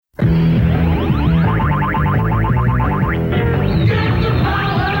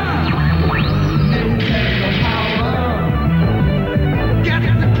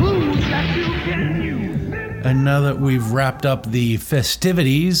we've wrapped up the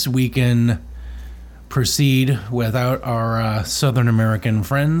festivities, we can proceed without our Southern American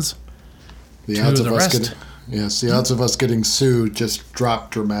friends. The odds of us getting sued just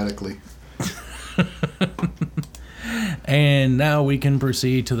dropped dramatically. And now we can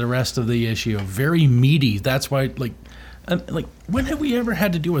proceed to the rest of the issue. Very meaty. That's why, like, when have we ever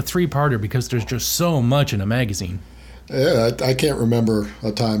had to do a three-parter? Because there's just so much in a magazine. Yeah, I can't remember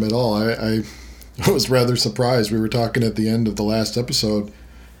a time at all. I was rather surprised. We were talking at the end of the last episode,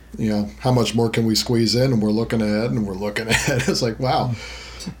 how much more can we squeeze in? And we're looking ahead and we're looking ahead. It's like, wow,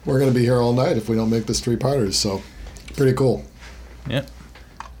 we're going to be here all night if we don't make this three-parters. So, pretty cool. Yep.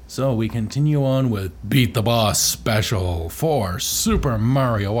 So we continue on with Beat the Boss Special for Super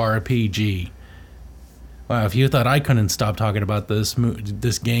Mario RPG. Wow, if you thought I couldn't stop talking about this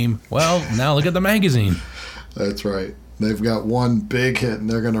game, well, now look at the magazine. That's right. They've got one big hit and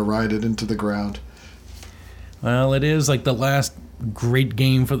they're going to ride it into the ground. Well, it is like the last great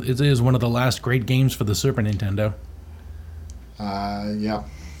game it is one of the last great games for the Super Nintendo. Yeah,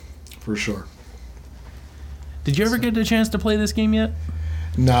 for sure. Did you ever get a chance to play this game yet?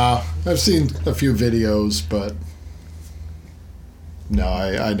 Nah, I've seen a few videos, but no,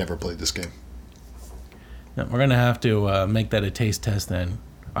 I never played this game. No, we're going to have to make that a taste test then.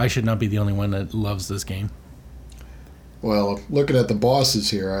 I should not be the only one that loves this game. Well, looking at the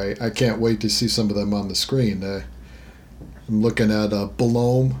bosses here, I can't wait to see some of them on the screen. I'm looking at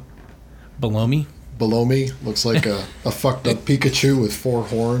Belome. Belomi? Belomi. Looks like a fucked up Pikachu with 4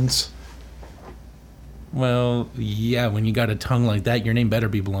 horns. Well, yeah, when you got a tongue like that, your name better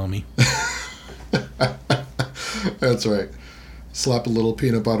be Belomi. That's right. Slap a little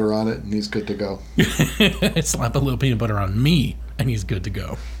peanut butter on it, and he's good to go. Slap a little peanut butter on me, and he's good to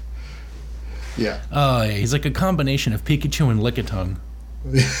go. Yeah. Oh, yeah, he's like a combination of Pikachu and Lickitung.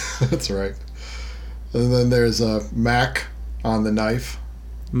 That's right. And then there's Mac on the knife.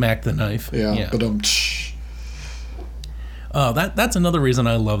 Mac the knife. Yeah. But that's another reason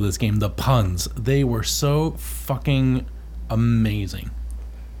I love this game. The puns. They were so fucking amazing.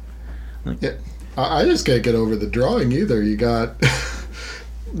 Yeah. I just can't get over the drawing either. You got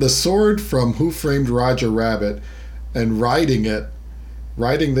the sword from Who Framed Roger Rabbit, and riding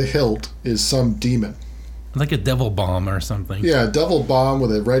the hilt is some demon. Like a devil bomb or something. Yeah, a devil bomb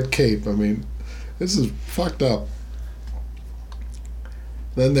with a red cape. I mean, this is fucked up.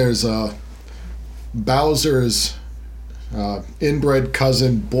 Then there's Bowser's inbred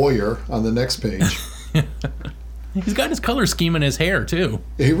cousin Boyer on the next page. He's got his color scheme in his hair too.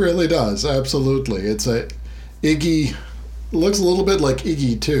 He really does, absolutely. It's Iggy. Looks a little bit like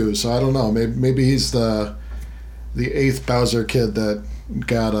Iggy too, so I don't know. Maybe he's the 8th Bowser kid that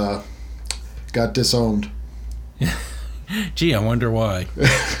got disowned. Gee, I wonder why.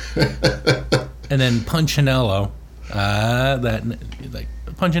 And then Punchinello.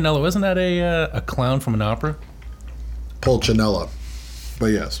 Punchinello, isn't that a clown from an opera? Pulcinella, but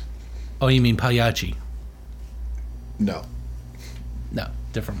yes. Oh, you mean Pagliacci? No,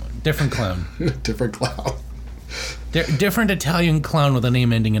 different one. Different clown. Different clown. Different Italian clown with a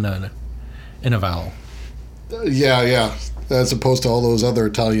name ending in a vowel. Yeah. As opposed to all those other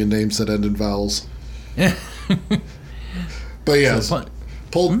Italian names that end in vowels. But yes, so,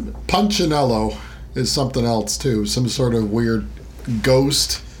 Punchinello is something else too. Some sort of weird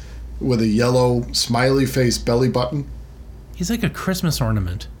ghost with a yellow smiley face belly button. He's like a Christmas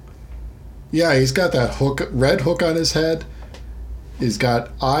ornament. Yeah, he's got that red hook on his head. He's got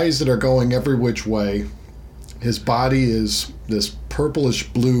eyes that are going every which way. His body is this purplish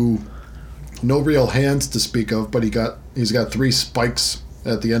blue, no real hands to speak of, but he's got 3 spikes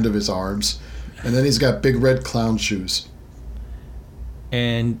at the end of his arms, and then he's got big red clown shoes.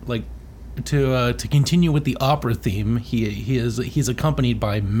 And like to continue with the opera theme, he's accompanied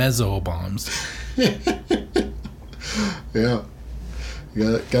by mezzo bombs. Yeah.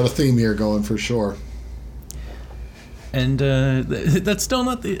 You got a theme here going for sure. And that's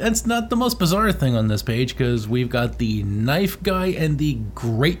not the most bizarre thing on this page, because we've got the knife guy and the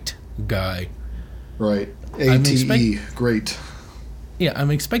grate guy. Right. ATE, great. Yeah,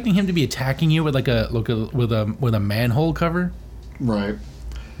 I'm expecting him to be attacking you with with a manhole cover. Right.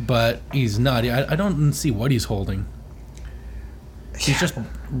 But he's not. I don't see what he's holding. He's just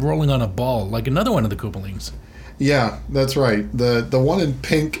rolling on a ball, like another one of the Koopalings. Yeah, that's right. The one in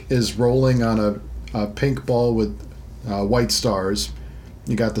pink is rolling on a pink ball with white stars.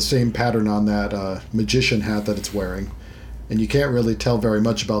 You got the same pattern on that magician hat that it's wearing. And you can't really tell very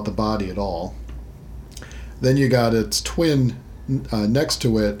much about the body at all. Then you got its twin next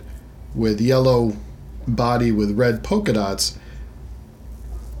to it with yellow body with red polka dots.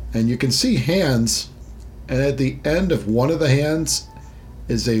 And you can see hands and at the end of one of the hands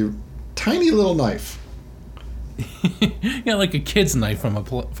is a tiny little knife. Yeah, like a kid's knife from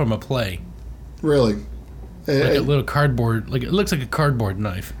a play. Really. Like a little cardboard, like it looks like a cardboard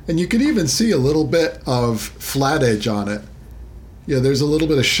knife. And you can even see a little bit of flat edge on it. Yeah, there's a little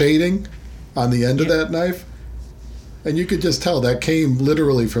bit of shading on the end of that knife. And you could just tell that came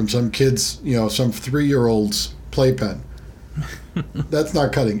literally from some kid's, some 3-year-old's playpen. That's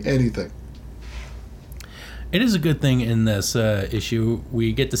not cutting anything. It is a good thing in this issue.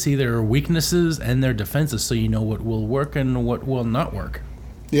 We get to see their weaknesses and their defenses so you know what will work and what will not work.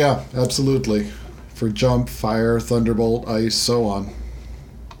 Yeah, absolutely. For jump, fire, thunderbolt, ice, so on.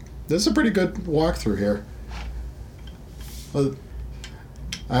 This is a pretty good walkthrough here.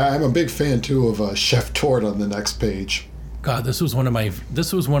 I'm a big fan too of Chef Tort on the next page. God, this was one of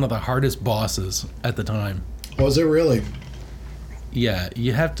the hardest bosses at the time. Was it really? Yeah,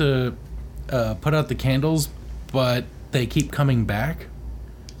 you have to put out the candles, but they keep coming back.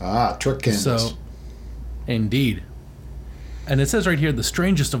 Ah, trick candles. So, indeed. And it says right here, the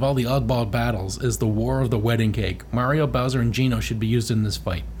strangest of all the oddball battles is the War of the Wedding Cake. Mario, Bowser, and Geno should be used in this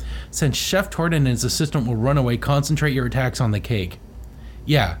fight. Since Chef Tort and his assistant will run away, concentrate your attacks on the cake.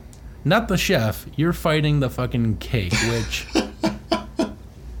 Yeah, not the chef. You're fighting the fucking cake, which...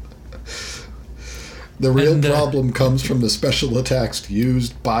 The real problem comes from the special attacks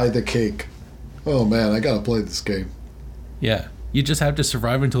used by the cake. Oh man, I gotta play this game. Yeah, you just have to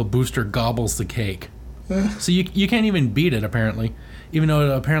survive until Booster gobbles the cake. So you can't even beat it, apparently. Even though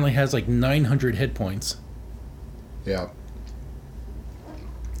it apparently has like 900 hit points. Yeah.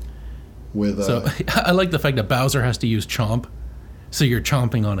 So I like the fact that Bowser has to use Chomp. So you're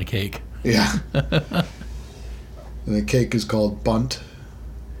chomping on a cake. Yeah. And the cake is called Bunt.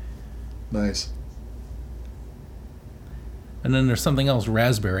 Nice. And then there's something else,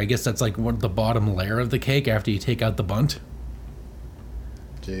 raspberry. I guess that's like the bottom layer of the cake after you take out the bunt.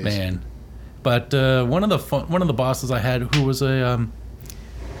 Jeez. Man. But one of the bosses I had who was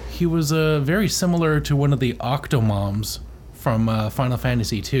he was very similar to one of the Octomoms from Final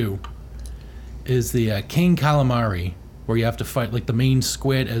Fantasy II. Is the King Calamari, where you have to fight like the main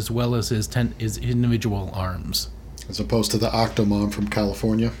squid as well as his individual arms. As opposed to the Octomom from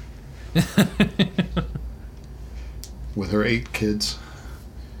California. With her 8 kids.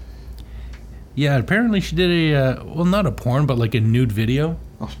 Yeah, apparently she did not a porn, but like a nude video.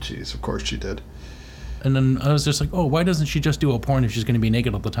 Oh, jeez, of course she did. And then I was just like, oh, why doesn't she just do a porn if she's going to be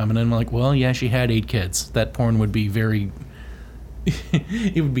naked all the time? And then I'm like, well, yeah, she had 8 kids. That porn would be very...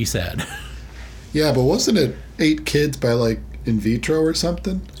 it would be sad. Yeah, but wasn't it 8 kids by, like, in vitro or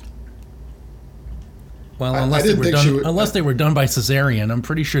something? Well, unless they were done by cesarean, I'm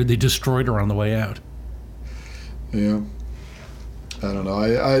pretty sure they destroyed her on the way out. Yeah. I don't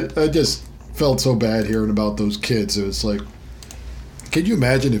know. I just felt so bad hearing about those kids. It was like... Can you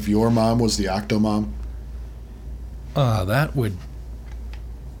imagine if your mom was the Octomom? That would...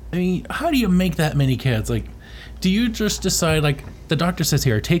 I mean, how do you make that many kids? Like, do you just decide, like, the doctor says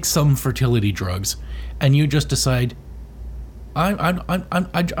here, take some fertility drugs, and you just decide,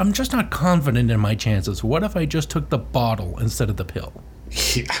 I'm just not confident in my chances. What if I just took the bottle instead of the pill?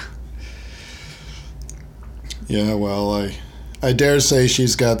 Yeah. Yeah, well, I dare say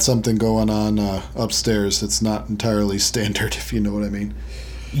she's got something going on upstairs that's not entirely standard, if you know what I mean.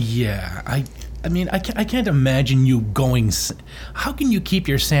 Yeah, I mean, I can't imagine you going... How can you keep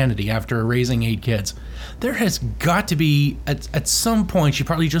your sanity after raising 8 kids? There has got to be... At some point, she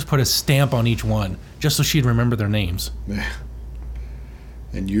probably just put a stamp on each one, just so she'd remember their names. Yeah.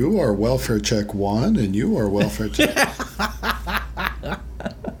 And you are welfare check 1, and you are welfare check...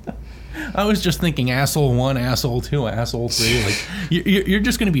 I was just thinking asshole 1, asshole 2, asshole 3. Like, you're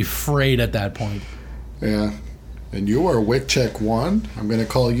just going to be frayed at that point. Yeah. And you are wick check 1. I'm going to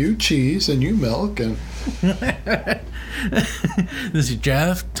call you cheese and you milk. And this is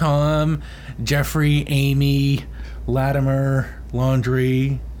Jeff, Tom, Jeffrey, Amy, Latimer,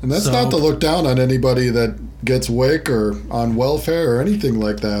 laundry. And that's not to look down on anybody that gets wick or on welfare or anything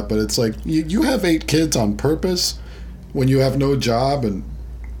like that. But it's like you have 8 kids on purpose when you have no job and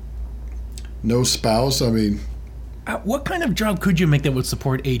no spouse. I mean, what kind of job could you make that would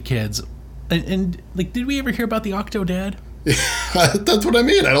support 8 kids? And like, did we ever hear about the Octodad? That's what I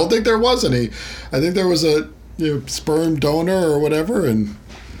mean. I don't think there was any. I think there was a sperm donor or whatever, and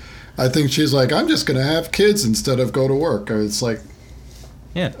I think she's like, I'm just gonna have kids instead of go to work. It's like,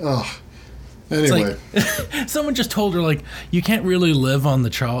 yeah. Ugh. Anyway, like, someone just told her, like, you can't really live on the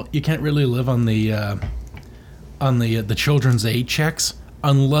child. You can't really live on the children's aid checks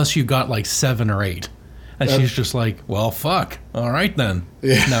unless you got like 7 or 8. And she's just like, well, fuck. All right, then.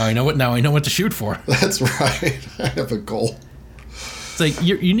 Yeah. Now I know what to shoot for. That's right. I have a goal. It's like,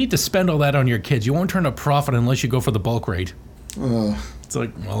 you need to spend all that on your kids. You won't turn a profit unless you go for the bulk rate. It's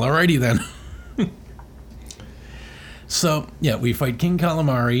like, well, alrighty then. So, yeah, we fight King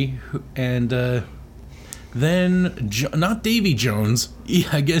Calamari, and then, not Davy Jones.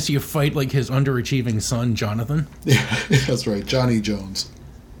 I guess you fight, like, his underachieving son, Jonathan. Yeah, that's right. Johnny Jones.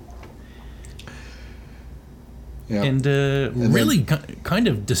 Yeah. And really kind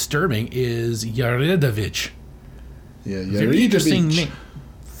of disturbing is Yaredovich. Yeah, Very interesting name.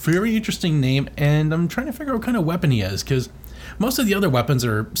 Very interesting name, and I'm trying to figure out what kind of weapon he has, because most of the other weapons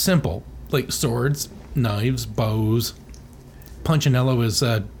are simple, like swords, knives, bows. Punchinello is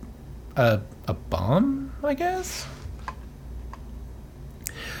a bomb, I guess?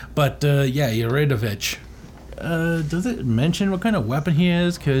 But, yeah, Yaredovich. Does it mention what kind of weapon he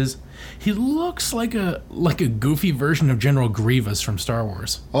has? Because he looks like a goofy version of General Grievous from Star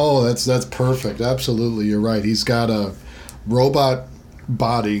Wars. Oh, that's perfect. Absolutely, you're right. He's got a robot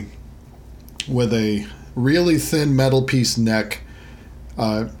body with a really thin metal piece neck,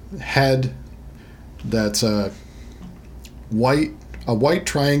 head that's a white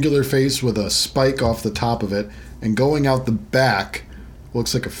triangular face with a spike off the top of it, and going out the back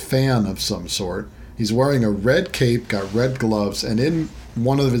looks like a fan of some sort. He's wearing a red cape, got red gloves, and in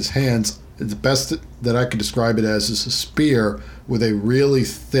one of his hands, the best that I could describe it as, is a spear with a really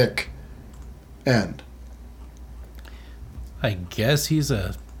thick end. I guess he's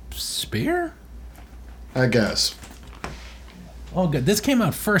a spear? I guess. Oh, good. This came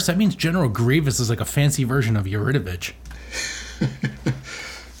out first. That means General Grievous is like a fancy version of Yaredovich.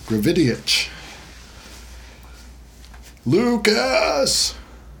 Gravidic. Lucas!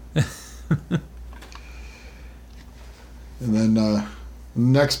 And then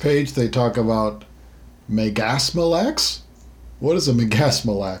next page they talk about Megasmilax? What is a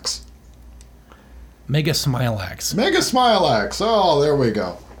Megasmilax? Mega Smilax. Megasmilax! Oh, there we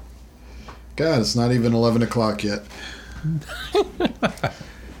go. God, it's not even 11 o'clock yet.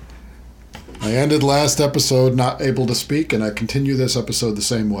 I ended last episode not able to speak, and I continue this episode the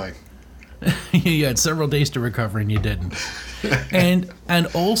same way. You had several days to recover, and you didn't. And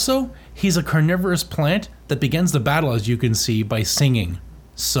also, he's a carnivorous plant that begins the battle, as you can see, by singing.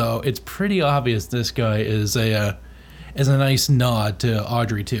 So it's pretty obvious this guy is a nice nod to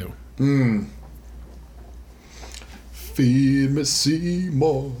Audrey too. Feed me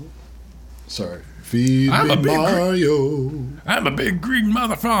Seymour. Sorry. Feed me Mario. I'm a big green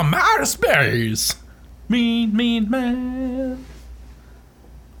mother from outer space. Mean man.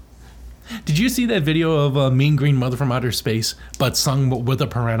 Did you see that video of a mean green mother from outer space, but sung with a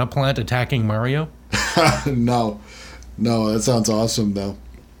piranha plant attacking Mario? No, that sounds awesome though.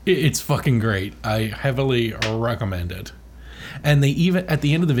 It's fucking great. I heavily recommend it. And they even, at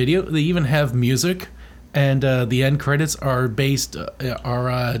the end of the video, they even have music, and the end credits are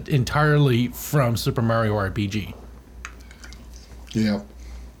entirely from Super Mario RPG. Yeah.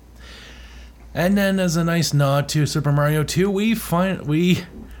 And then, as a nice nod to Super Mario 2,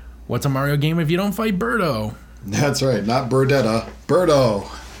 what's a Mario game if you don't fight Birdo? That's right, not Birdetta, Birdo.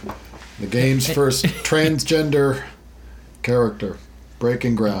 The game's first transgender character,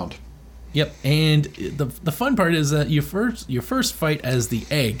 breaking ground. Yep, and the fun part is that you first fight as the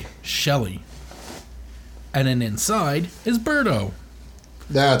egg, Shelly. And then inside is Birdo.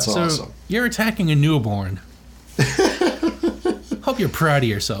 That's so awesome. You're attacking a newborn. Hope you're proud of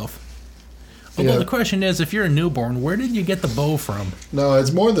yourself. Although the question is, if you're a newborn, where did you get the bow from? No,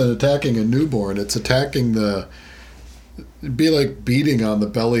 it's more than attacking a newborn. It's attacking it'd be like beating on the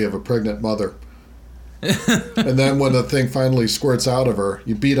belly of a pregnant mother. And then when the thing finally squirts out of her,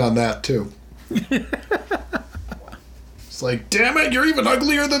 you beat on that too. It's like, damn it, you're even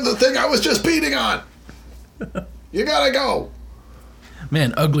uglier than the thing I was just beating on. You gotta go.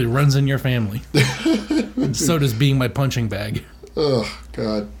 Man, ugly runs in your family. And so does being my punching bag. Oh,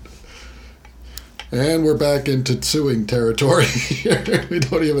 God. And we're back into suing territory. We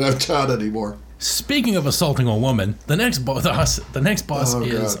don't even have Todd anymore. Speaking of assaulting a woman, the next boss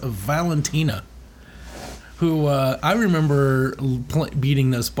is Valentina, who I remember beating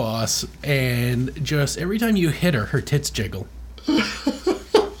this boss, and just every time you hit her, her tits jiggle.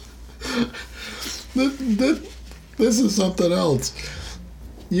 This is something else.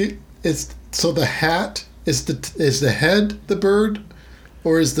 So the hat is the head the bird,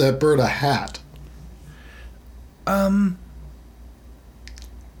 or is the bird a hat?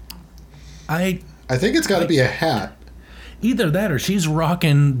 I think it's got to be a hat. Either that, or she's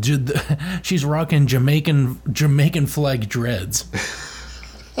rocking Jamaican flag dreads.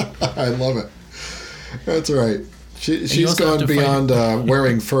 I love it. That's right. you She's also have gone to fight- beyond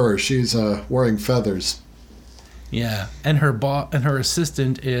wearing fur. She's wearing feathers. Yeah, and her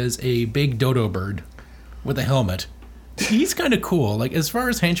assistant is a big dodo bird with a helmet. He's kind of cool. Like as far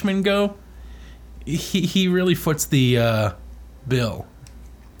as henchmen go, he really foots the bill.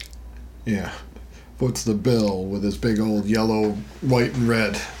 Yeah. Puts the bill with his big old yellow, white, and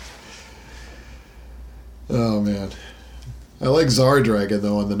red. Oh, man. I like Zardragon,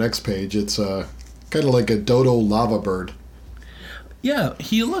 though, on the next page. It's kind of like a dodo lava bird. Yeah,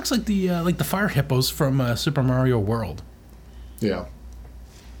 he looks like the fire hippos from Super Mario World. Yeah.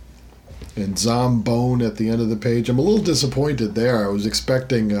 And Zombone at the end of the page. I'm a little disappointed there. I was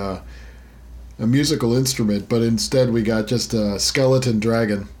expecting a musical instrument, but instead we got just a skeleton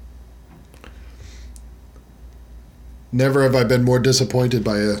dragon. Never have I been more disappointed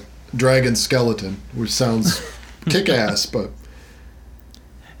by a dragon skeleton, which sounds kick-ass, but...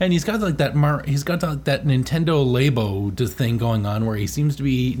 And he's got like that that Nintendo Labo thing going on where he seems to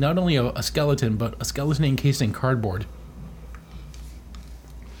be not only a skeleton, but a skeleton encased in cardboard.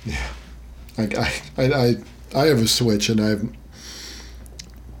 Yeah. I have a Switch, and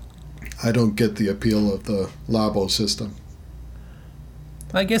I don't get the appeal of the Labo system.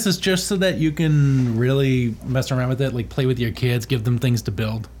 I guess it's just so that you can really mess around with it, like play with your kids, give them things to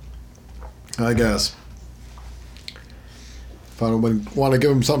build. I guess. If I want to give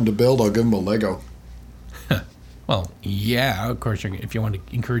them something to build, I'll give them a Lego. Well, yeah, of course. If you want to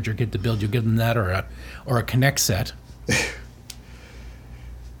encourage your kid to build, you give them that or a Kinect set.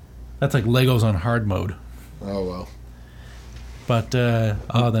 That's like Legos on hard mode. Oh, well. But,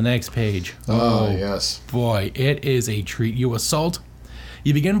 the next page. Oh, yes. Boy, it is a treat.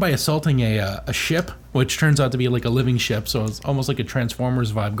 You begin by assaulting a ship, which turns out to be like a living ship, so it's almost like a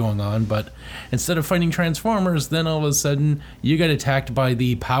Transformers vibe going on, but instead of fighting Transformers, then all of a sudden, you get attacked by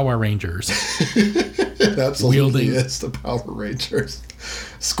the Power Rangers. It absolutely is the Power Rangers.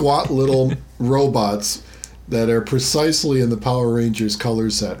 Squat little robots that are precisely in the Power Rangers color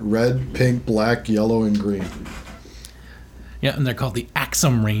set. Red, pink, black, yellow, and green. Yeah, and they're called the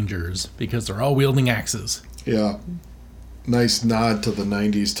Axum Rangers, because they're all wielding axes. Yeah. Nice nod to the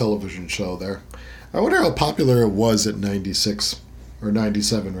 90s television show there. I wonder how popular it was at 96, or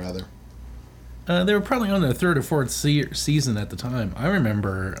 97 rather. They were probably on their third or fourth season at the time. I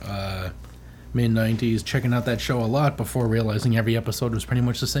remember mid-90s checking out that show a lot before realizing every episode was pretty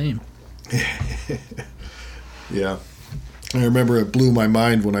much the same. Yeah. I remember it blew my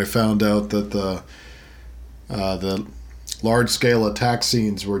mind when I found out that the large-scale attack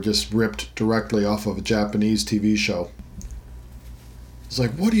scenes were just ripped directly off of a Japanese TV show. It's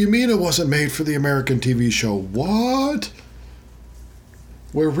like, what do you mean it wasn't made for the American TV show? What?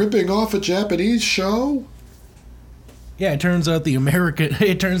 We're ripping off a Japanese show? Yeah, it turns out the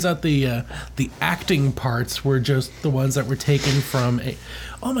acting parts were just the ones that were taken from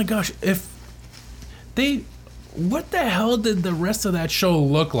oh my gosh, what the hell did the rest of that show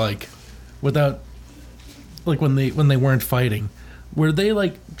look like without, like, when they weren't fighting? Were they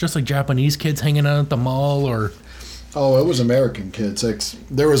like just like Japanese kids hanging out at the mall, or? Oh, it was American kids.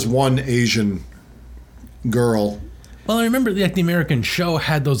 There was one Asian girl. Well, I remember the American show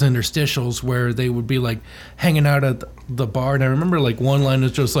had those interstitials where they would be like hanging out at the bar, and I remember like one line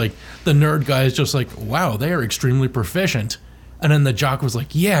was just like the nerd guy is just like, "Wow, they are extremely proficient," and then the jock was like,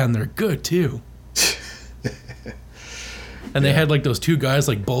 "Yeah, and they're good too." And they had like those two guys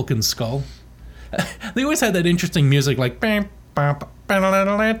like Bulk and Skull. They always had that interesting music like bam, bam,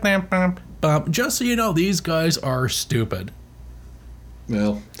 bam, just so you know, these guys are stupid.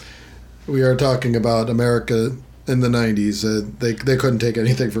 Well, we are talking about America in the 90s. They couldn't take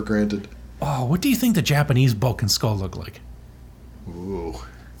anything for granted. Oh, what do you think the Japanese Bulk and Skull look like? Ooh.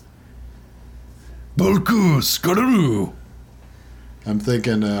 Bulku Skaru. I'm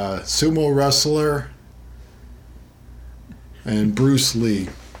thinking sumo wrestler and Bruce Lee.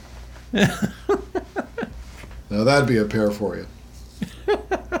 Now that'd be a pair for you.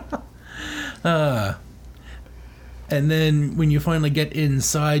 And then when you finally get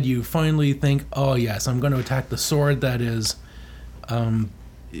inside, you finally think, oh yes, I'm going to attack the sword that is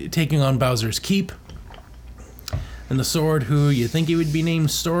taking on Bowser's Keep. And the sword who you think he would be named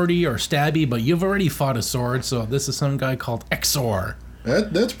Swordy or Stabby, but you've already fought a sword, so this is some guy called Exor.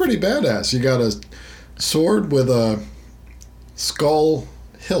 That's pretty badass. You got a sword with a skull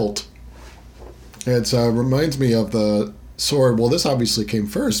hilt. It reminds me of the sword. Well, this obviously came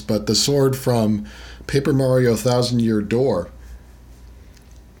first, but the sword from Paper Mario Thousand Year Door.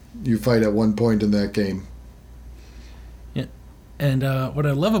 You fight at one point in that game. Yeah. And what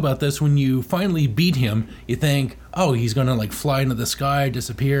I love about this, when you finally beat him, you think, oh, he's gonna like fly into the sky,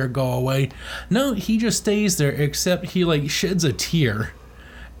 disappear, go away. No, he just stays there, except he like sheds a tear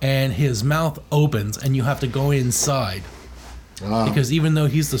and his mouth opens and you have to go inside. Because even though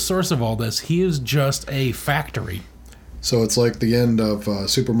he's the source of all this, he is just a factory. So it's like the end of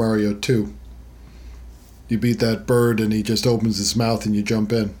Super Mario 2. You beat that bird and he just opens his mouth and you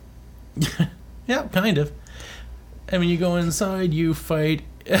jump in. Yeah, kind of. I mean, you go inside, you fight.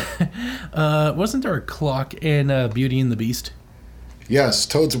 Wasn't there a clock in Beauty and the Beast? Yes,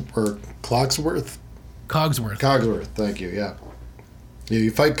 Cogsworth. Cogsworth, thank you, yeah. Yeah,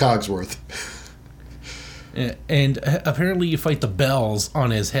 you fight Cogsworth. And apparently you fight the bells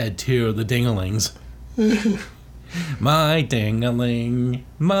on his head, too, the dingalings. My dingaling,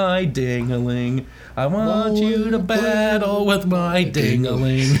 my dingaling, I want you to battle with my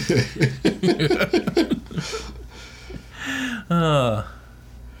dingaling.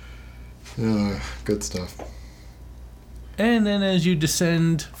 Good stuff. And then as you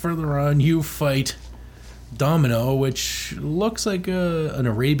descend further on, you fight Domino, which looks like an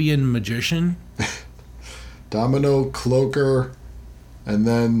Arabian magician. Domino, Cloaker, and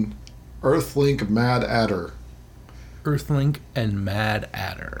then Earthlink, Mad Adder. Earthlink and Mad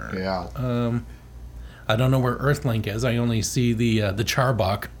Adder. Yeah. I don't know where Earthlink is. I only see the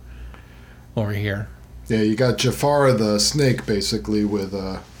Charbok over here. Yeah, you got Jafar the snake, basically, with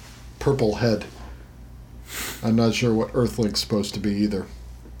a purple head. I'm not sure what Earthlink's supposed to be either.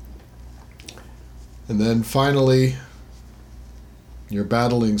 And then finally, you're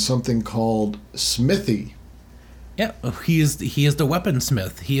battling something called Smithy. Yeah, he is the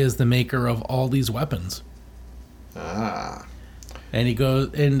weaponsmith. He is the maker of all these weapons. Ah. And he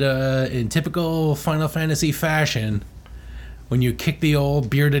goes, in typical Final Fantasy fashion, when you kick the old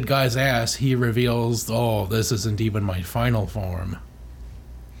bearded guy's ass, he reveals, oh, this isn't even my final form.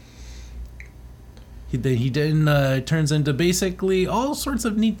 He then turns into basically all sorts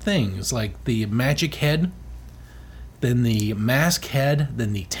of neat things, like the magic head, then the mask head,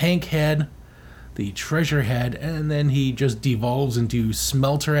 then the tank head, the treasure head, and then he just devolves into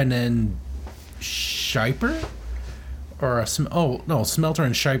Smelter and then Shiper? Or Smelter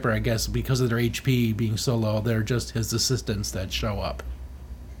and Shiper, I guess, because of their HP being so low, they're just his assistants that show up.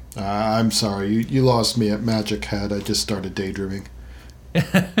 I'm sorry, you lost me at Magic Head. I just started daydreaming.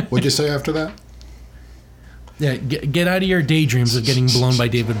 What'd you say after that? Yeah, get out of your daydreams of getting blown by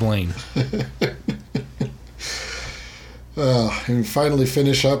David Blaine. And finally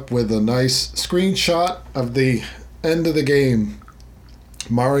finish up with a nice screenshot of the end of the game.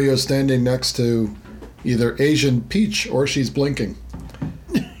 Mario standing next to either Asian Peach or she's blinking.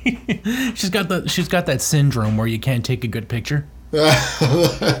 She's got that syndrome where you can't take a good picture.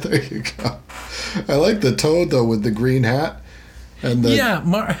 There you go. I like the Toad though with the green hat and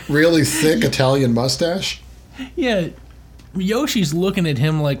the really thick Italian mustache. Yeah, Yoshi's looking at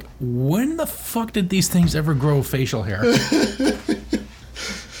him like, when the fuck did these things ever grow facial hair?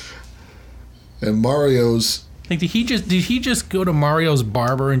 And Mario's like, did he just go to Mario's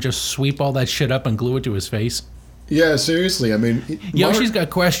barber and just sweep all that shit up and glue it to his face? Yeah, seriously. I mean, Yoshi's got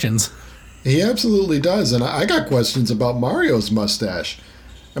questions. He absolutely does, and I got questions about Mario's mustache.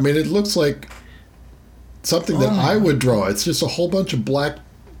 I mean, it looks like something that I would draw. It's just a whole bunch of black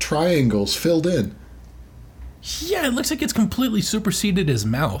triangles filled in. Yeah, it looks like it's completely superseded his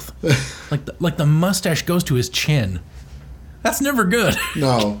mouth. like the mustache goes to his chin. That's never good.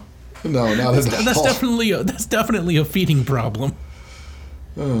 No, not at all. That's definitely a feeding problem.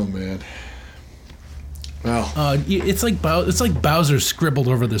 Oh man. Well, it's like Bowser scribbled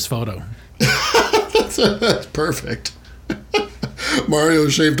over this photo. That's perfect. Mario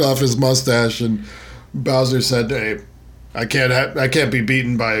shaved off his mustache, and Bowser said, "Hey, I can't be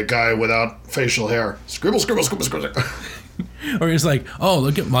beaten by a guy without facial hair. Scribble, scribble, scribble, scribble." Or he's like,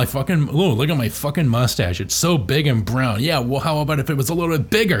 look at my fucking mustache. It's so big and brown. Yeah, well, how about if it was a little bit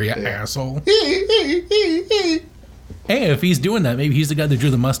bigger, you asshole? Hey, if he's doing that, maybe he's the guy that drew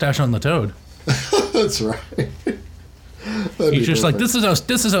the mustache on the Toad. That's right. He's just like, this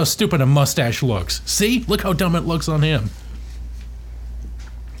is how stupid a mustache looks. See? Look how dumb it looks on him.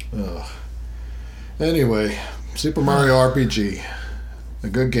 Anyway, Super Mario RPG. A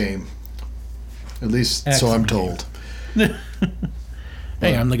good game. At least excellent. So I'm told.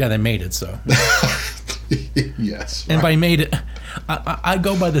 Hey, I'm the guy that made it, so. Yes. And by made it, I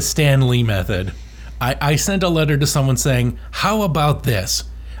go by the Stan Lee method. I sent a letter to someone saying, how about this?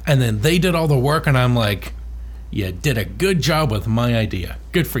 And then they did all the work, and I'm like, you did a good job with my idea.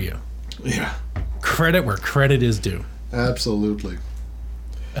 Good for you. Yeah. Credit where credit is due. Absolutely.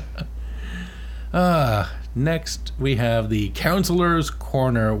 Next, we have the Counselor's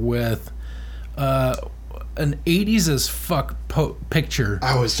Corner with an 80s as fuck picture.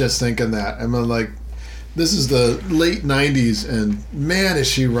 I was just thinking that. I mean, like, this is the late 90s, and man, is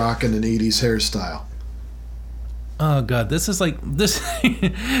she rocking an 80s hairstyle. Oh god, this is like this.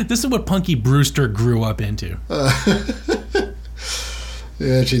 This is what Punky Brewster grew up into.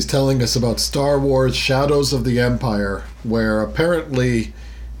 Yeah, she's telling us about Star Wars: Shadows of the Empire, where apparently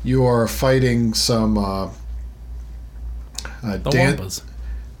you are fighting some The Wampas.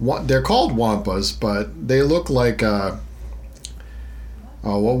 They're called Wampas, but they look like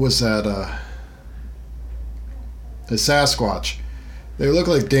what was that? A Sasquatch. They look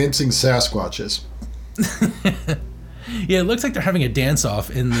like dancing Sasquatches. Yeah, it looks like they're having a dance-off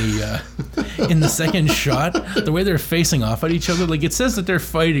in the second shot. The way they're facing off at each other, like it says that they're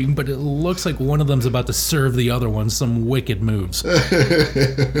fighting, but it looks like one of them's about to serve the other one some wicked moves.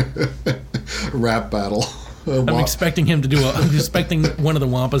 Rap battle. I'm expecting him to do I'm expecting one of the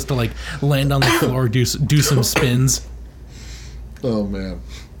Wampas to like land on the floor, do some spins. Oh man.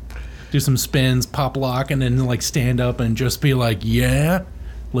 Do some spins, pop lock, and then like stand up and just be like, yeah,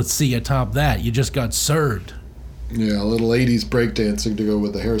 let's see you top that. You just got served. Yeah, a little 80s breakdancing to go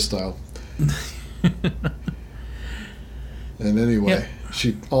with the hairstyle. And anyway,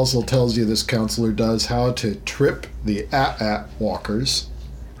 she also tells you, this counselor does, how to trip the at walkers.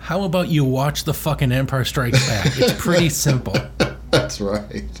 How about you watch the fucking Empire Strikes Back? It's pretty simple. That's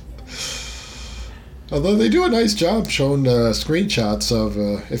right. Although they do a nice job showing screenshots of,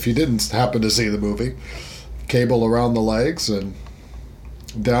 if you didn't happen to see the movie, cable around the legs, and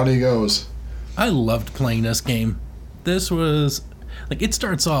down he goes. I loved playing this game. This was, like, it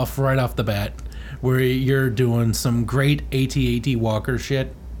starts off right off the bat where you're doing some great AT-AT Walker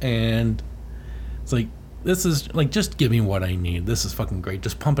shit, and it's like, this is, like, just give me what I need. This is fucking great.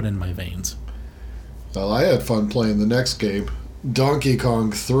 Just pump it in my veins. Well, I had fun playing the next game, Donkey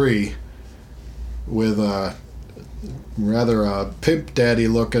Kong 3, with a rather pimp daddy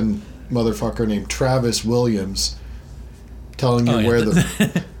looking motherfucker named Travis Williams telling you where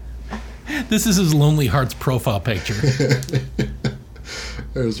the... This is his Lonely Hearts profile picture. That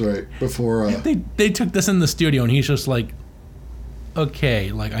was right. Before... They took this in the studio, and he's just like,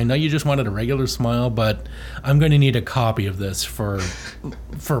 okay, like, I know you just wanted a regular smile, but I'm going to need a copy of this for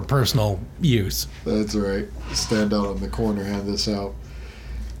personal use. That's right. Stand out on the corner, hand this out.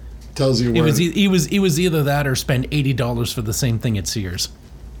 Tells you where... It was either that or spend $80 for the same thing at Sears.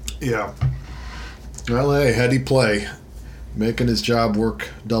 Yeah. Well, hey, how'd he play? Making his job work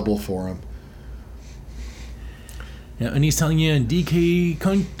double for him. Yeah, and he's telling you in Donkey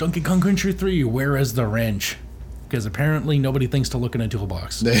Kong Country 3, where is the wrench? Because apparently nobody thinks to look in a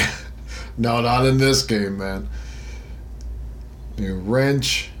toolbox. No, not in this game, man. You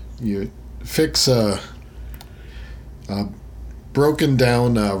wrench, you fix a broken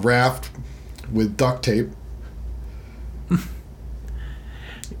down raft with duct tape.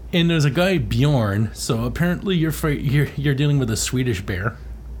 And there's a guy, Bjorn, so apparently you're dealing with a Swedish bear.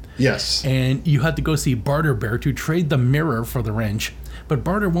 Yes. And you had to go see Barter Bear to trade the mirror for the wrench. But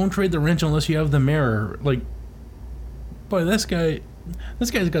Barter won't trade the wrench unless you have the mirror. Like, boy, this guy's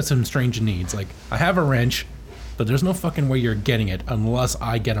got some strange needs. Like, I have a wrench, but there's no fucking way you're getting it unless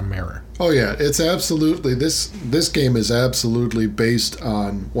I get a mirror. Oh yeah, it's absolutely, this game is absolutely based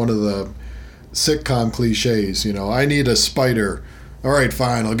on one of the sitcom cliches. You know, I need a spider. All right,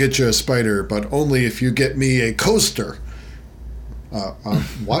 fine, I'll get you a spider, but only if you get me a coaster.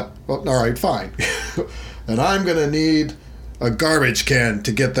 What? Well, all right, fine. And I'm going to need a garbage can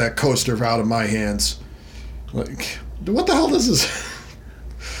to get that coaster out of my hands. Like, what the hell is this?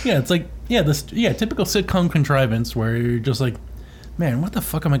 Yeah, it's like, typical sitcom contrivance where you're just like, man, what the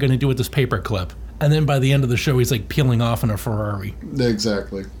fuck am I going to do with this paper clip? And then by the end of the show, he's like peeling off in a Ferrari.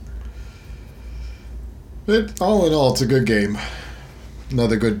 Exactly. But all in all, it's a good game.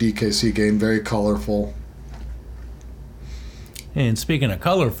 Another good DKC game, very colorful. And speaking of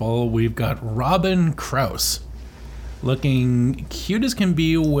colorful, we've got Robin Krause, looking cute as can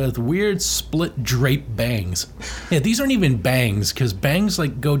be with weird split drape bangs. Yeah, these aren't even bangs, because bangs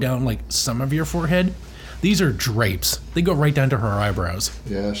like go down like some of your forehead. These are drapes. They go right down to her eyebrows.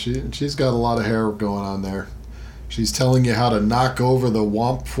 Yeah, she's got a lot of hair going on there. She's telling you how to knock over the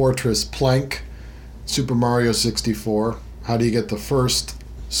Womp Fortress plank, Super Mario 64. How do you get the first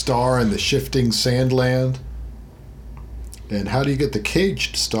star in the shifting Sandland? And how do you get the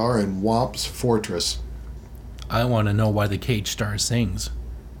caged star in Womp's Fortress? I want to know why the caged star sings.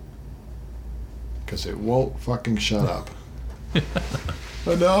 Because it won't fucking shut up.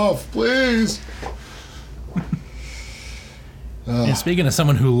 Enough, please. And speaking of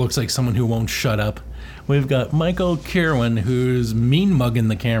someone who looks like someone who won't shut up, We've got Michael Kirwan, who's mean mugging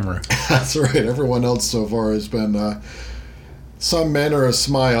the camera. That's right. Everyone else so far has been some manner of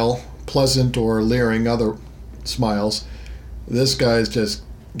smile, pleasant or leering other smiles. This guy's just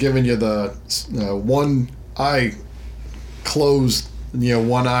giving you the one eye closed,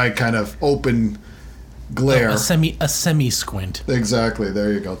 one eye kind of open glare. A semi squint. Exactly.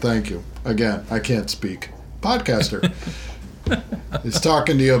 There you go. Thank you. Again, I can't speak. Podcaster. He's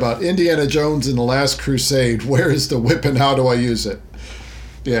talking to you about Indiana Jones and the Last Crusade. Where is the whip and how do I use it?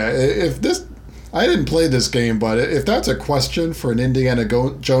 Yeah, I didn't play this game, but if that's a question for an Indiana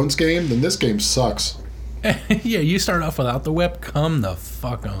Jones game, then this game sucks. Yeah, you start off without the whip. Come the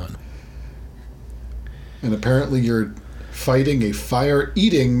fuck on. And apparently you're fighting a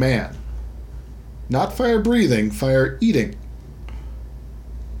fire-eating man. Not fire-breathing, fire-eating.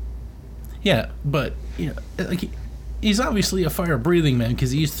 Yeah, but he's obviously a fire-breathing man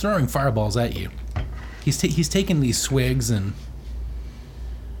because he's throwing fireballs at you. He's taking these swigs and...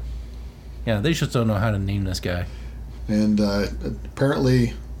 Yeah, they just don't know how to name this guy. And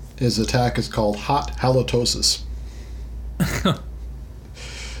apparently his attack is called hot halitosis.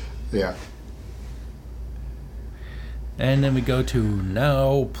 Yeah. And then we go to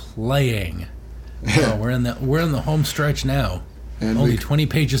now playing. Oh, we're in the home stretch now. And only 20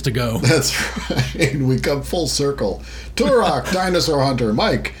 pages to go. That's right. And we come full circle. Turok, Dinosaur Hunter.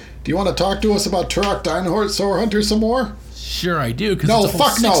 Mike, do you want to talk to us about Turok, Dinosaur Hunter some more? Sure I do. No,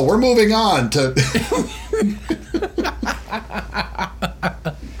 fuck no. We're moving on to...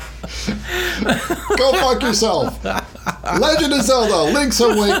 Go fuck yourself. Legend of Zelda, Link's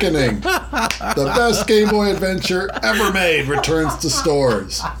Awakening. The best Game Boy adventure ever made returns to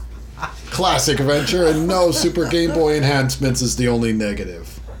stores. Classic adventure, and no Super Game Boy enhancements is the only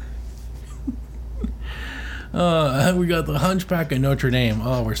negative. We got the Hunchback of Notre Dame.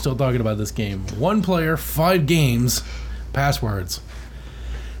 Oh, we're still talking about this game. 1 player, 5 games, passwords.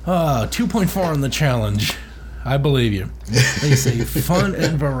 2.4 on the challenge. I believe you. They say fun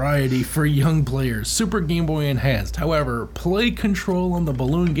and variety for young players. Super Game Boy enhanced. However, play control on the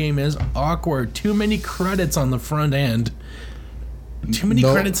balloon game is awkward. Too many credits on the front end. Too many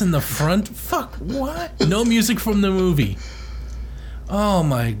credits in the front? Fuck, what? No music from the movie. Oh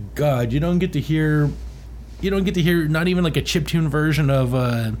my god, you don't get to hear not even like a chiptune version of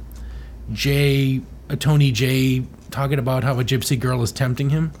Tony J talking about how a gypsy girl is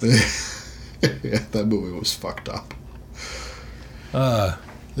tempting him. Yeah, that movie was fucked up.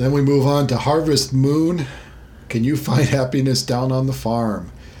 Then we move on to Harvest Moon. Can you find happiness down on the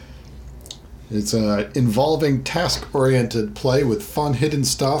farm? It's involving task-oriented play with fun hidden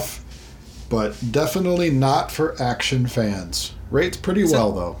stuff, but definitely not for action fans. Rates pretty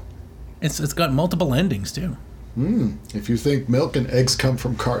well, though. It's got multiple endings, too. If you think milk and eggs come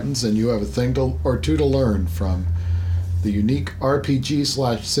from cartons, then you have a thing or two to learn from the unique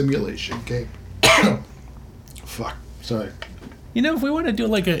RPG/simulation game. Fuck, sorry. If we want to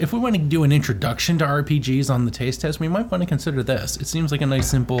do an introduction to RPGs on the taste test, we might want to consider this. It seems like a nice,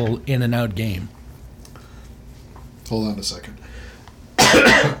 simple, in and out game. Hold on a second.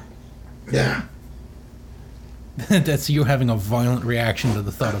 Yeah. That's you having a violent reaction to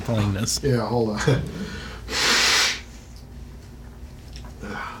the thought of playing this. Yeah, hold on.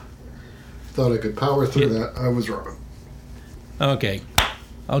 Thought I could power through that. I was wrong. Okay.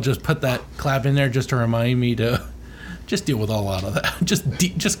 I'll just put that clap in there just to remind me to just deal with a lot of that.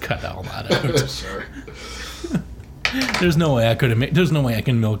 Just cut all that out. Sorry. There's no way I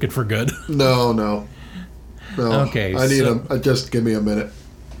can milk it for good. No. Okay. I need just give me a minute.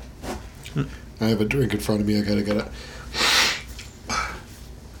 I have a drink in front of me. I gotta get it.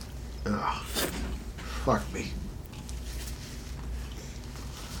 Ugh. Fuck me.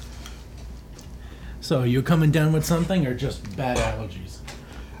 So, you coming down with something or just bad allergies?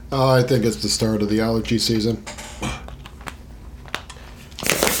 I think it's the start of the allergy season.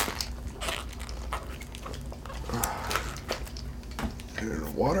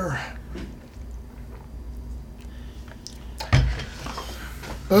 And water.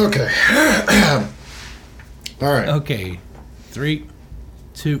 Okay. All right. Okay. 3,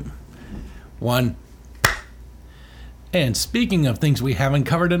 2, 1. And speaking of things we haven't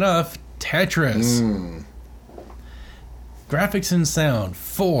covered enough, Tetris. Graphics and sound,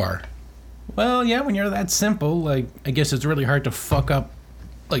 4. Well, yeah, when you're that simple, I guess it's really hard to fuck up,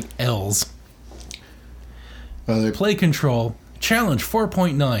 L's. Play control, challenge,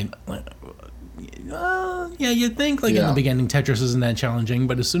 4.9. Yeah, you'd think, in the beginning, Tetris isn't that challenging,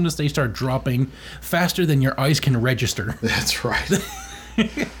 but as soon as they start dropping faster than your eyes can register. That's right.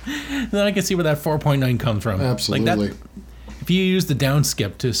 Then I can see where that 4.9 comes from. Absolutely. If you use the down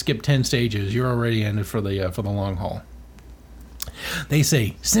skip to skip 10 stages, you're already in it for the long haul. They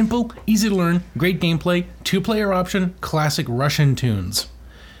say simple, easy to learn, great gameplay, 2-player option, classic Russian tunes.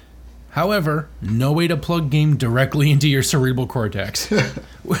 However, no way to plug game directly into your cerebral cortex,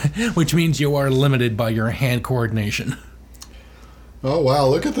 which means you are limited by your hand coordination. Oh, wow,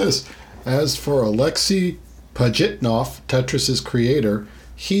 look at this. As for Alexei Pajitnov, Tetris's creator,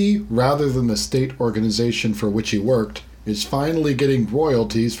 he, rather than the state organization for which he worked, is finally getting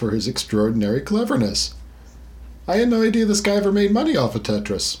royalties for his extraordinary cleverness. I had no idea this guy ever made money off of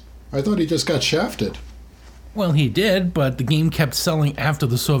Tetris. I thought he just got shafted. Well, he did, but the game kept selling after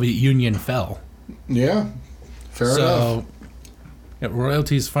the Soviet Union fell. Yeah, fair enough. So,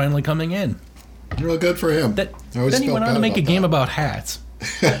 royalties finally coming in. Real good for him. Then he went on to make a game about hats.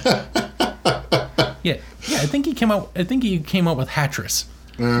 yeah, I think he came out with Hatris.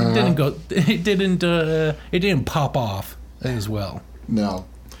 It didn't pop off as well. No.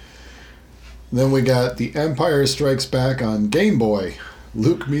 Then we got The Empire Strikes Back on Game Boy.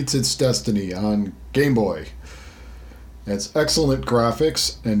 Luke Meets Its Destiny on Game Boy. It's excellent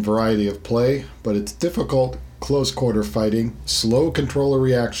graphics and variety of play, but it's difficult close-quarter fighting, slow controller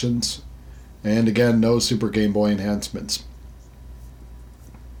reactions, and again, no Super Game Boy enhancements.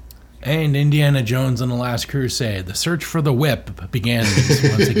 And Indiana Jones and the Last Crusade. The search for the whip begins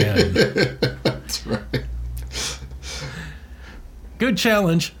once again. That's right. Good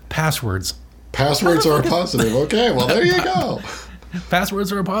challenge. Passwords. Passwords are positive. Okay, well, there you go.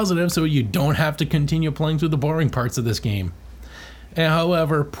 Passwords are positive, so you don't have to continue playing through the boring parts of this game.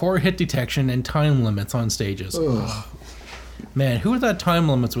 However, poor hit detection and time limits on stages. Ugh. Man, who thought time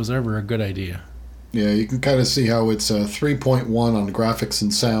limits was ever a good idea? Yeah, you can kind of see how it's 3.1 on graphics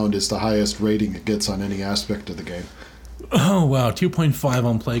and sound is the highest rating it gets on any aspect of the game. Oh, wow, 2.5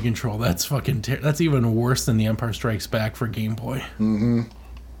 on play control. That's fucking that's even worse than The Empire Strikes Back for Game Boy. Mm-hmm.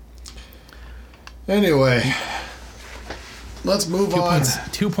 Anyway, let's move on.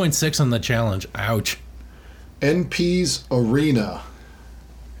 2.6 on the challenge. Ouch. NP's Arena.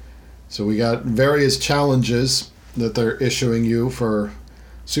 So we got various challenges that they're issuing you for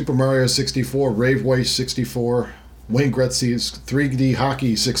Super Mario 64, Rave Race 64, Wayne Gretzky's 3D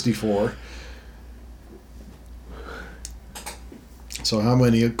Hockey 64. So how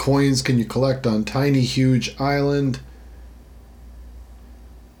many coins can you collect on Tiny Huge Island?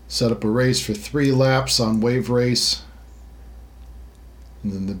 Set up a race for 3 laps on Wave Race.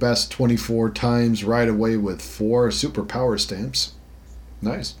 And then the best 24 times ride away with 4 super power stamps.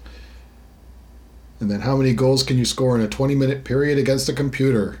 Nice. And then how many goals can you score in a 20-minute period against a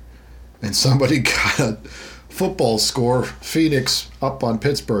computer? And somebody got a football score, Phoenix up on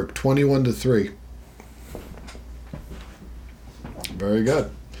Pittsburgh, 21-3. Very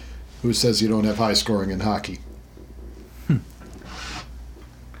good. Who says you don't have high scoring in hockey?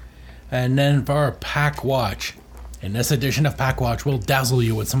 And then for our Pack Watch. In this edition of Pack Watch, we'll dazzle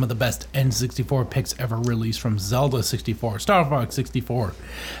you with some of the best N64 picks ever released from Zelda 64, Star Fox 64,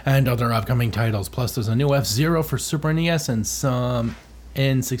 and other upcoming titles. Plus, there's a new F-Zero for Super NES and some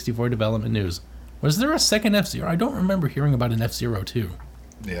N64 development news. Was there a second F-Zero? I don't remember hearing about an F-Zero 2.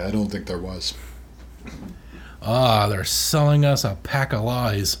 Yeah, I don't think there was. They're selling us a pack of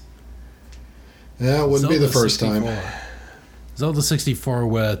lies. Yeah, it wouldn't be the first 64. time. Zelda 64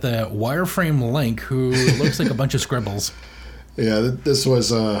 with a wireframe Link who looks like a bunch of scribbles. Yeah, this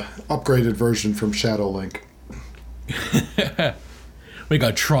was a upgraded version from Shadow Link. We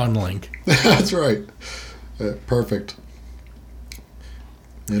got Tron Link. That's right. Perfect.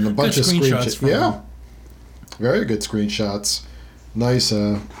 And a bunch of screenshots. Yeah. Very good screenshots. Nice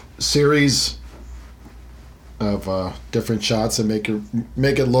series of different shots that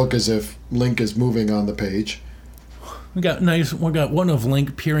make it look as if Link is moving on the page. We got one of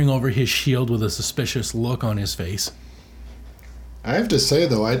Link peering over his shield with a suspicious look on his face. I have to say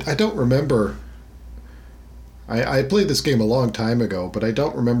though, I don't remember. I played this game a long time ago, but I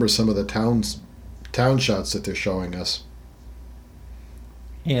don't remember some of the town shots that they're showing us.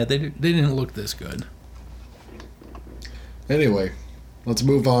 Yeah, they didn't look this good. Anyway, let's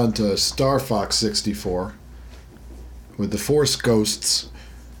move on to Star Fox 64 with the Force Ghosts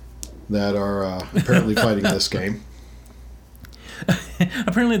that are apparently fighting this game.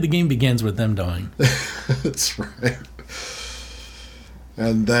 Apparently the game begins with them dying. That's right.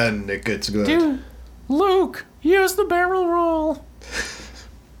 And then it gets good. Dude, Luke, use the barrel roll.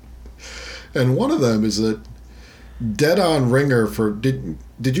 And one of them is a dead-on ringer for... Did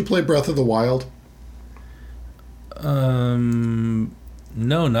you play Breath of the Wild? No,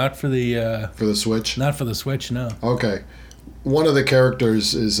 not for the... for the Switch? Not for the Switch, no. Okay. one of the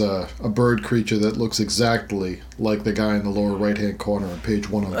characters is a bird creature that looks exactly like the guy in the lower right-hand corner on page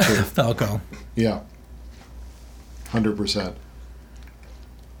 102. Falco. Yeah. 100%.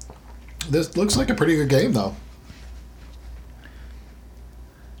 This looks like a pretty good game, though.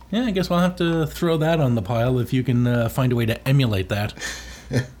 Yeah, I guess we'll have to throw that on the pile if you can find a way to emulate that.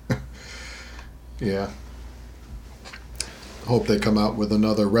 Yeah. Hope they come out with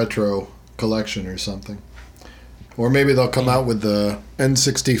another retro collection or something. Or maybe they'll come out with the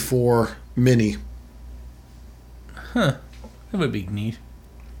N64 Mini. Huh. That would be neat.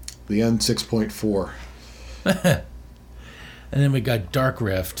 The N6.4. And then we got Dark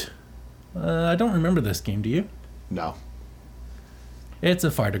Rift. I don't remember this game, do you? No. It's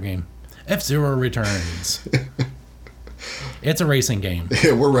a fighter game. F-Zero Returns. It's a racing game.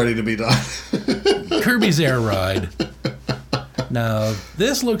 Yeah, we're ready to be done. Kirby's Air Ride. Now,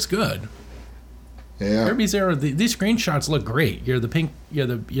 this looks good. Yeah. Kirby's Air. These screenshots look great. You're the pink. You're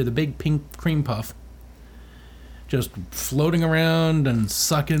the big pink cream puff, just floating around and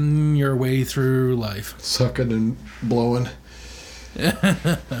sucking your way through life. Sucking and blowing.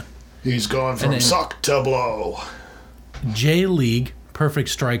 He's gone from suck to blow. J League Perfect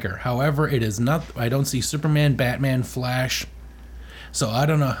Striker. However, it is not. I don't see Superman, Batman, Flash. So I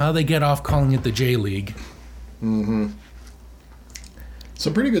don't know how they get off calling it the J League. Mm-hmm.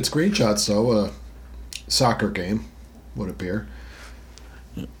 Some pretty good screenshots, though. Soccer game would appear.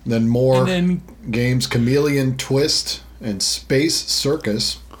 Then more games: Chameleon Twist and Space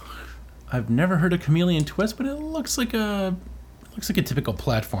Circus. I've never heard of Chameleon Twist, but it looks like a typical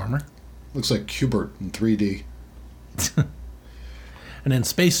platformer. Looks like Qbert in 3D. And then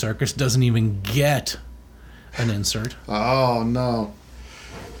Space Circus doesn't even get an insert. Oh no!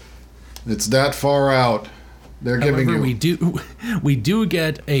 It's that far out. They're giving you. we do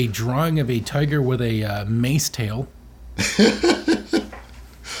get a drawing of a tiger with a mace tail,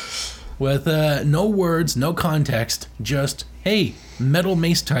 with no words, no context, just hey, metal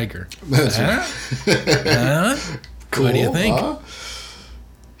mace tiger. That's cool, what do you think? Huh?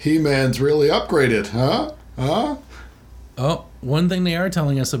 He-Man's really upgraded, huh? Oh, one thing they are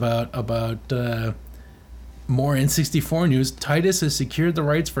telling us about more N64 news. Titus has secured the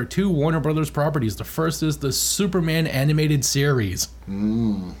rights for 2 Warner Brothers properties. The first is the Superman animated series.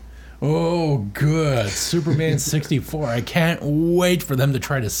 Oh, good. Superman 64. I can't wait for them to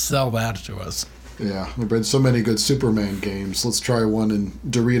try to sell that to us. Yeah, there have been so many good Superman games. Let's try one in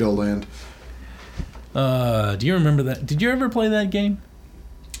Dorito Land. Do you remember that? Did you ever play that game?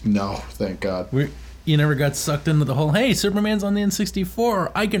 No, thank God. You never got sucked into the whole, hey, Superman's on the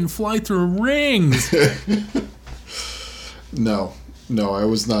N64. I can fly through rings. No, I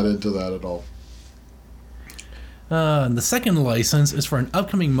was not into that at all. The second license is for an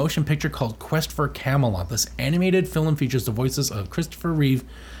upcoming motion picture called Quest for Camelot. This animated film features the voices of Christopher Reeve,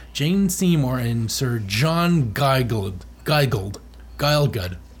 Jane Seymour, and Sir John Gielgud.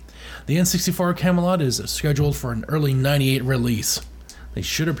 The N64 Camelot is scheduled for an early '98 release. They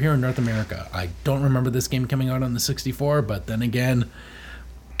should appear in North America. I don't remember this game coming out on the 64, but then again,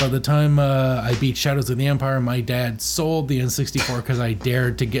 by the time I beat Shadows of the Empire, my dad sold the N64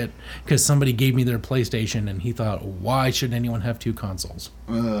 because somebody gave me their PlayStation, and he thought, why should anyone have 2 consoles?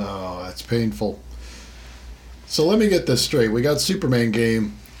 Oh, that's painful. So let me get this straight. We got Superman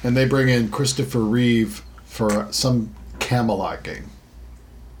game, and they bring in Christopher Reeve for some Camelot game.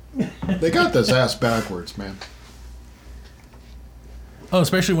 They got this ass backwards, man. Oh,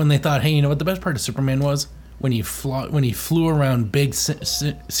 especially when they thought, hey, you know what the best part of Superman was? When he flew around big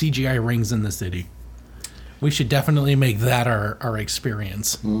CGI rings in the city. We should definitely make that our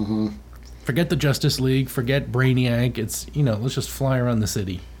experience. Mm-hmm. Forget the Justice League, forget Brainiac. It's, let's just fly around the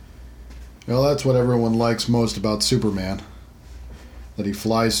city. Well, that's what everyone likes most about Superman. That he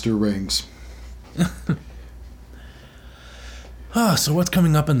flies through rings. So what's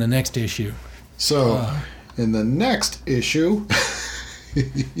coming up in the next issue? So, in the next issue...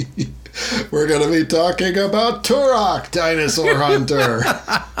 we're going to be talking about Turok, Dinosaur Hunter.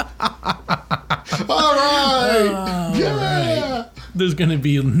 All right. Right. There's going to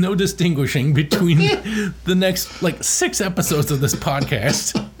be no distinguishing between the next, 6 episodes of this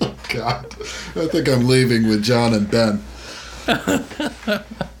podcast. God, I think I'm leaving with John and Ben.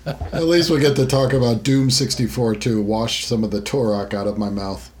 At least we get to talk about Doom 64 too. Wash some of the Turok out of my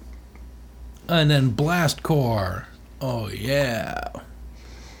mouth. And then Blast Core. Oh, yeah.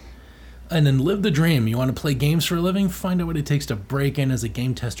 And then live the dream. You want to play games for a living? Find out what it takes to break in as a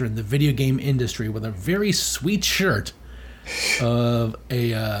game tester in the video game industry with a very sweet shirt of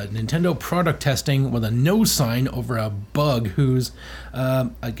a Nintendo product testing with a no sign over a bug who's,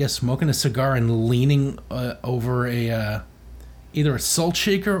 I guess, smoking a cigar and leaning over a Either a salt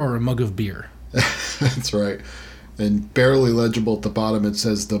shaker or a mug of beer. That's right. And barely legible at the bottom, it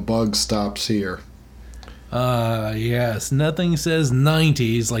says, "The bug stops here." Yes. Nothing says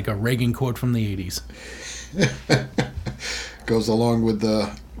 90s like a Reagan quote from the 80s. Goes along with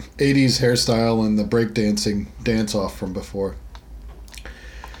the 80s hairstyle and the breakdancing dance-off from before.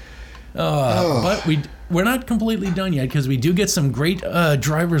 But we're not completely done yet, because we do get some great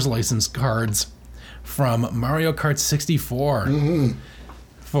driver's license cards from Mario Kart 64. Mm-hmm.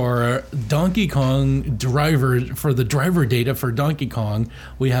 For Donkey Kong for the driver data for Donkey Kong,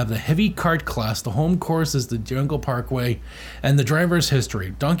 we have the heavy kart class, the home course is the Jungle Parkway, and the driver's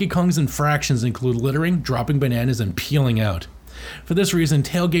history. Donkey Kong's infractions include littering, dropping bananas, and peeling out. For this reason,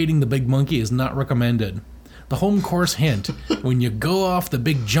 tailgating the big monkey is not recommended. The home course hint: when you go off the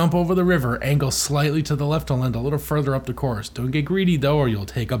big jump over the river, angle slightly to the left to land a little further up the course. Don't get greedy though, or you'll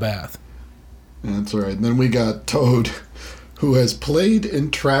take a bath. That's right. And then we got Toad, who has played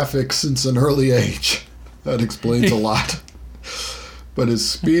in traffic since an early age. That explains a lot. But his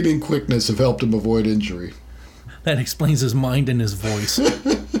speed and quickness have helped him avoid injury. That explains his mind and his voice.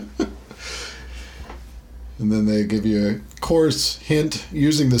 And then they give you a course hint: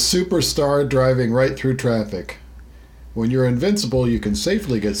 using the superstar, driving right through traffic. When you're invincible, you can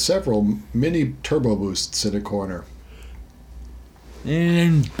safely get several mini turbo boosts in a corner.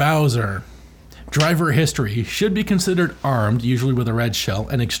 And Bowser. Driver history: should be considered armed, usually with a red shell,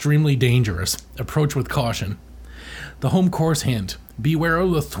 and extremely dangerous. Approach with caution. The home course hint: beware of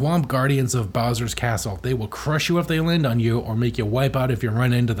the Thwomp Guardians of Bowser's Castle. They will crush you if they land on you, or make you wipe out if you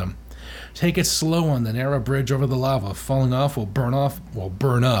run into them. Take it slow on the narrow bridge over the lava. Falling off will burn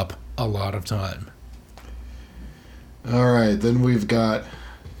up a lot of time. Alright, then we've got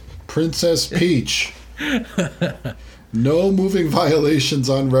Princess Peach. No moving violations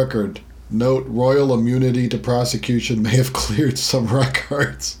on record. Note: royal immunity to prosecution may have cleared some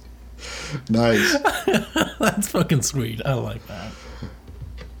records. Nice. That's fucking sweet. I like that.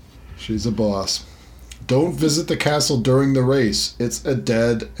 She's a boss. Don't visit the castle during the race. It's a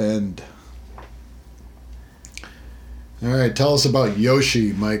dead end. Alright, tell us about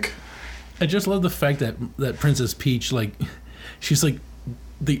Yoshi, Mike. I just love the fact that Princess Peach, she's like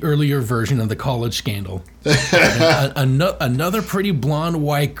the earlier version of the college scandal. Another pretty blonde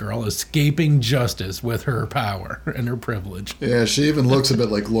white girl escaping justice with her power and her privilege. Yeah, she even looks a bit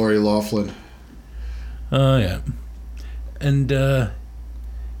like Lori Loughlin. Oh, yeah. And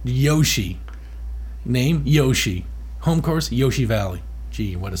Yoshi. Name: Yoshi. Home course: Yoshi Valley.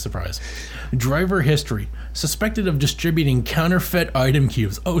 Gee, what a surprise. Driver history: suspected of distributing counterfeit item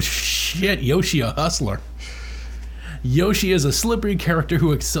cubes. Oh shit, Yoshi a hustler. Yoshi is a slippery character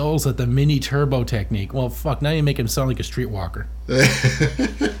who excels at the mini turbo technique. Well, fuck, now you make him sound like a streetwalker.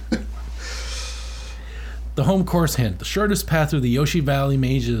 The home course hint: the shortest path through the Yoshi Valley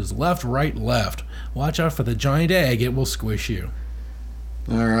maze is left, right, left. Watch out for the giant egg, it will squish you.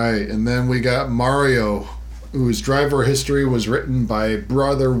 Alright, and then we got Mario, whose driver history was written by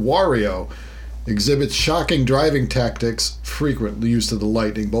brother Wario. Exhibits shocking driving tactics, frequent use of the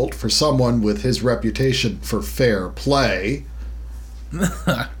lightning bolt for someone with his reputation for fair play.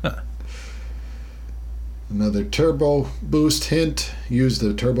 Another turbo boost hint: use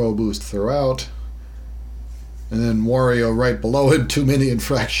the turbo boost throughout. And then Wario right below him: too many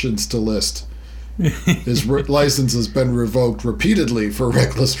infractions to list. His license has been revoked repeatedly for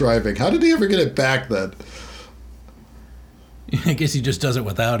reckless driving. How did he ever get it back then? I guess he just does it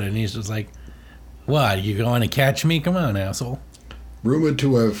without it, and he's just like, what, you going to catch me? Come on, asshole. Rumored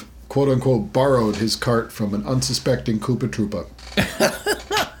to have, quote-unquote, borrowed his cart from an unsuspecting Koopa Troopa.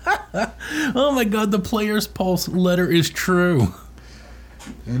 Oh my god, the player's pulse letter is true.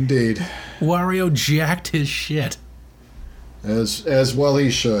 Indeed. Wario jacked his shit. As well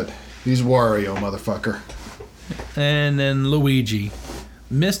he should. He's Wario, motherfucker. And then Luigi.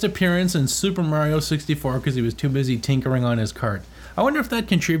 Missed appearance in Super Mario 64 because he was too busy tinkering on his cart. I wonder if that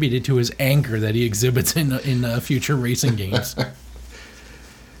contributed to his anger that he exhibits in future racing games.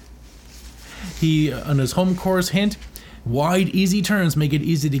 He, on his home course hint: wide, easy turns make it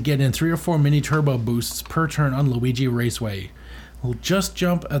easy to get in 3 or 4 mini turbo boosts per turn on Luigi Raceway. We'll just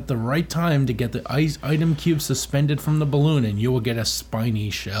jump at the right time to get the item cube suspended from the balloon, and you will get a spiny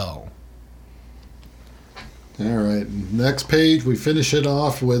shell. Alright, next page we finish it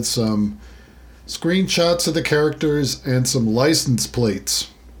off with some screenshots of the characters and some license plates.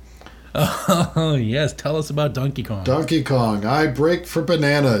 Oh, yes, tell us about Donkey Kong. Donkey Kong: I break for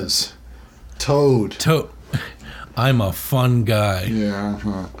bananas. Toad. I'm a fun guy.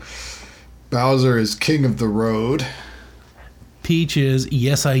 Yeah. Bowser is king of the road. Peach is,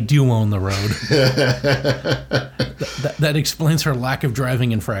 yes, I do own the road. that explains her lack of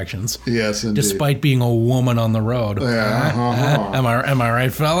driving infractions. Yes, indeed. Despite being a woman on the road. Yeah, Am I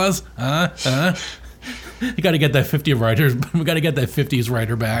right, fellas? You got to get that 50 riders. We got to get that 50s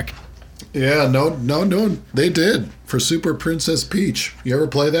rider back. Yeah, no. They did for Super Princess Peach. You ever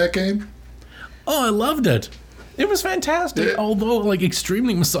play that game? Oh, I loved it. It was fantastic, although like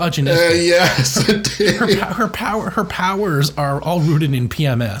extremely misogynistic. Yes, it did. Her powers are all rooted in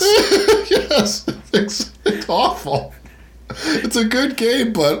PMS. Yes, it's awful. It's a good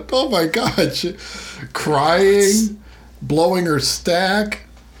game, but oh my god, crying, blowing her stack.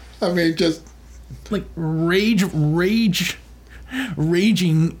 I mean, just like raging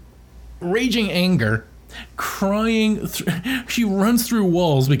anger, crying. She runs through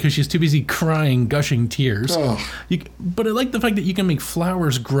walls because she's too busy crying, gushing tears. Oh. But I like the fact that you can make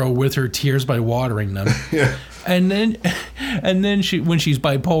flowers grow with her tears by watering them. Yeah. And then when she's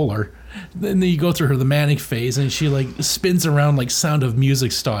bipolar, then you go through the manic phase, and she like spins around like Sound of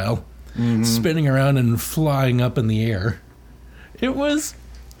Music style, spinning around and flying up in the air. It was,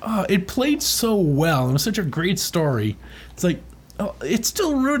 it played so well. It was such a great story. It's like, it's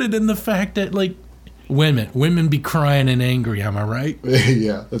still rooted in the fact that like women be crying and angry. Am I right?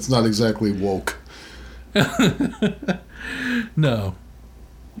 Yeah, that's not exactly woke. No,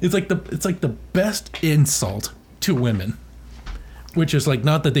 it's like the best insult to women, which is like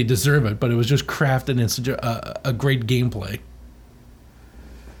not that they deserve it, but it was just crafted in such a great gameplay.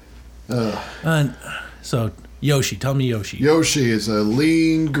 And so Yoshi, tell me Yoshi. Yoshi is a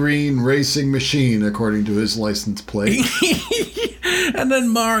lean green racing machine, according to his license plate. And then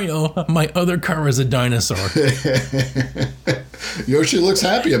Mario, my other car is a dinosaur. Yoshi looks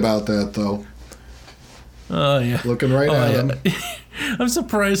happy about that, though. Oh yeah, Looking right at him. I'm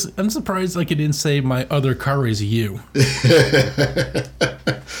surprised like it didn't say my other car is you.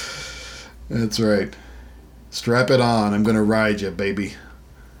 That's right. Strap it on. I'm gonna ride you, baby.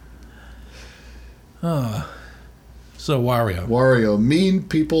 So Wario, mean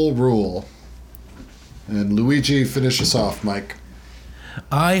people rule. And Luigi, finish us off, Mike.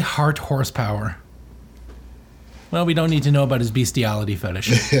 I heart horsepower. Well, we don't need to know about his bestiality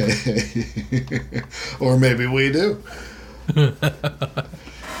fetish. Or maybe we do.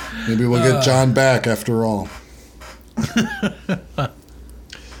 Maybe we'll get John back after all. All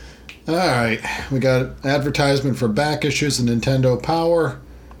right. We got advertisement for back issues of Nintendo Power.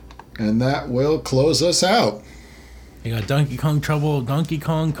 And that will close us out. You got Donkey Kong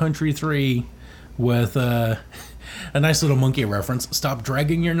Country 3 with a nice little monkey reference. Stop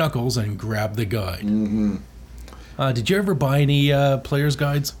dragging your knuckles and grab the guide. Mm-hmm. Did you ever buy any player's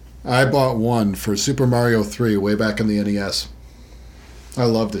guides? I bought one for Super Mario 3 way back in the NES. I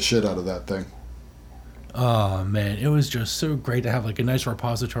loved the shit out of that thing. Oh, man. It was just so great to have like a nice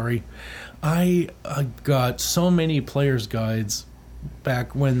repository. I got so many player's guides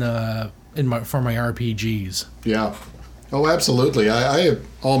back when for my RPGs. Yeah. Oh, absolutely. I have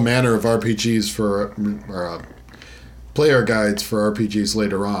all manner of RPGs for player guides for RPGs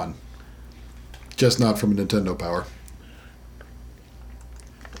later on. Just not from Nintendo Power.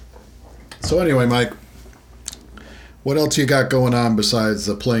 So anyway, Mike, what else you got going on besides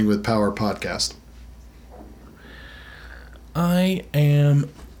the Playing with Power podcast? I am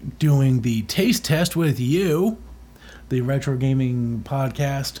doing the taste test with you, the Retro Gaming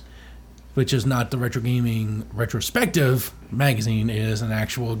podcast, which is not the Retro Gaming Retrospective magazine. It is an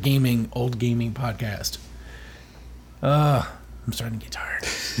actual old gaming podcast. I'm starting to get tired.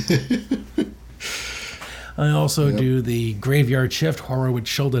 I also do the Graveyard Shift horror with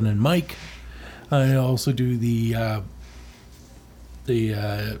Sheldon and Mike. I also do the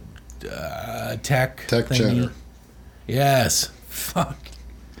tech thingy. Chatter. Yes. Fuck.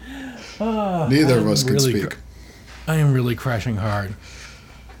 Neither of us can speak. I am really crashing hard.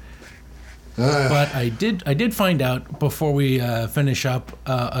 But I did find out before we finish up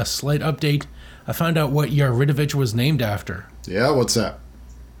a slight update. I found out what Yaridovich was named after. Yeah, what's that?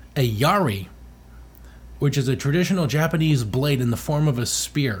 A yari, which is a traditional Japanese blade in the form of a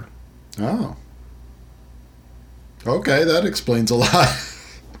spear. Oh. Okay, that explains a lot.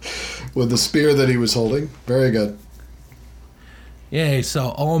 With the spear that he was holding. Very good. Yay, so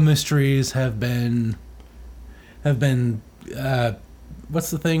all mysteries have been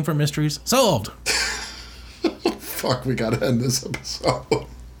what's the thing for mysteries? Solved. Fuck, we gotta end this episode.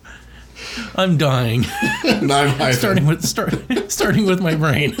 I'm dying. And I'm hiding. starting with my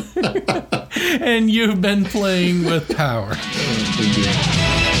brain. And you've been playing with power.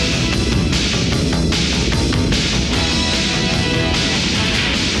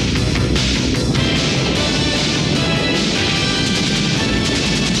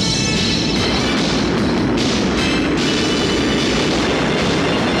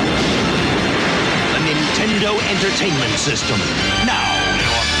 entertainment system.